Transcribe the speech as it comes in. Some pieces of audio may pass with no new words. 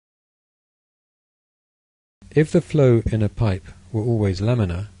If the flow in a pipe were always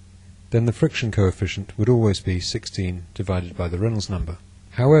laminar, then the friction coefficient would always be 16 divided by the Reynolds number.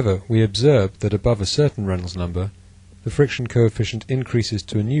 However, we observed that above a certain Reynolds number, the friction coefficient increases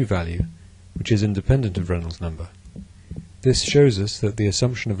to a new value, which is independent of Reynolds number. This shows us that the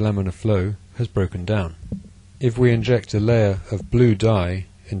assumption of laminar flow has broken down. If we inject a layer of blue dye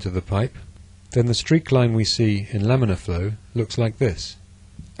into the pipe, then the streak line we see in laminar flow looks like this.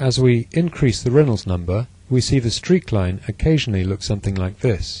 As we increase the Reynolds number, we see the streak line occasionally look something like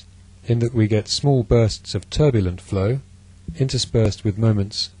this, in that we get small bursts of turbulent flow interspersed with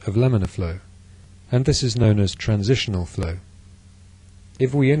moments of laminar flow, and this is known as transitional flow.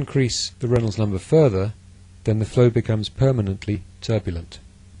 If we increase the Reynolds number further, then the flow becomes permanently turbulent,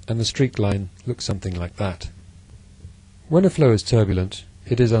 and the streak line looks something like that. When a flow is turbulent,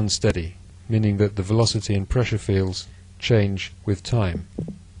 it is unsteady, meaning that the velocity and pressure fields change with time.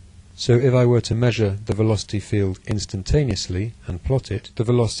 So if I were to measure the velocity field instantaneously and plot it, the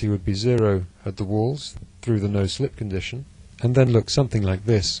velocity would be 0 at the walls through the no-slip condition, and then look something like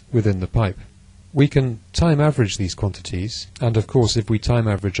this within the pipe. We can time average these quantities, and of course if we time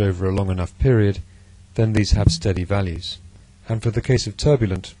average over a long enough period, then these have steady values. And for the case of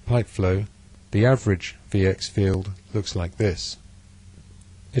turbulent pipe flow, the average Vx field looks like this.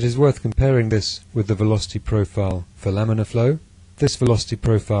 It is worth comparing this with the velocity profile for laminar flow. This velocity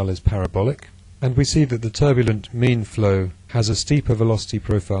profile is parabolic, and we see that the turbulent mean flow has a steeper velocity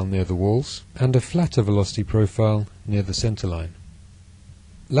profile near the walls and a flatter velocity profile near the center line.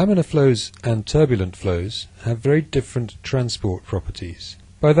 Laminar flows and turbulent flows have very different transport properties.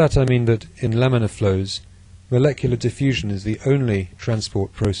 By that I mean that in laminar flows, molecular diffusion is the only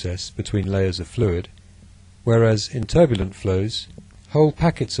transport process between layers of fluid, whereas in turbulent flows, whole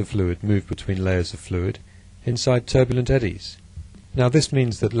packets of fluid move between layers of fluid inside turbulent eddies. Now this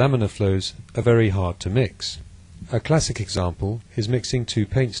means that laminar flows are very hard to mix. A classic example is mixing two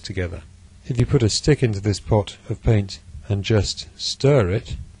paints together. If you put a stick into this pot of paint and just stir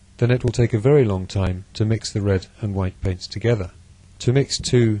it, then it will take a very long time to mix the red and white paints together. To mix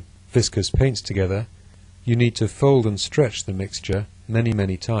two viscous paints together, you need to fold and stretch the mixture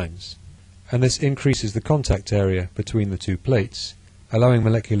many times, and this increases the contact area between the two plates, allowing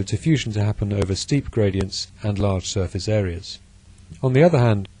molecular diffusion to happen over steep gradients and large surface areas. On the other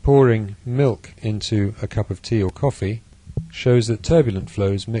hand, pouring milk into a cup of tea or coffee shows that turbulent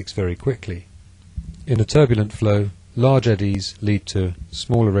flows mix very quickly. In a turbulent flow, large eddies lead to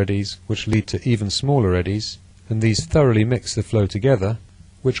smaller eddies, which lead to even smaller eddies, and these thoroughly mix the flow together,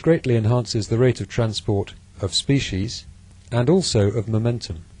 which greatly enhances the rate of transport of species and also of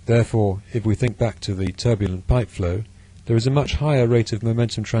momentum. Therefore, if we think back to the turbulent pipe flow, there is a much higher rate of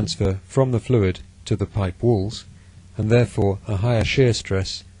momentum transfer from the fluid to the pipe walls, and therefore a higher shear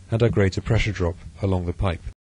stress and a greater pressure drop along the pipe.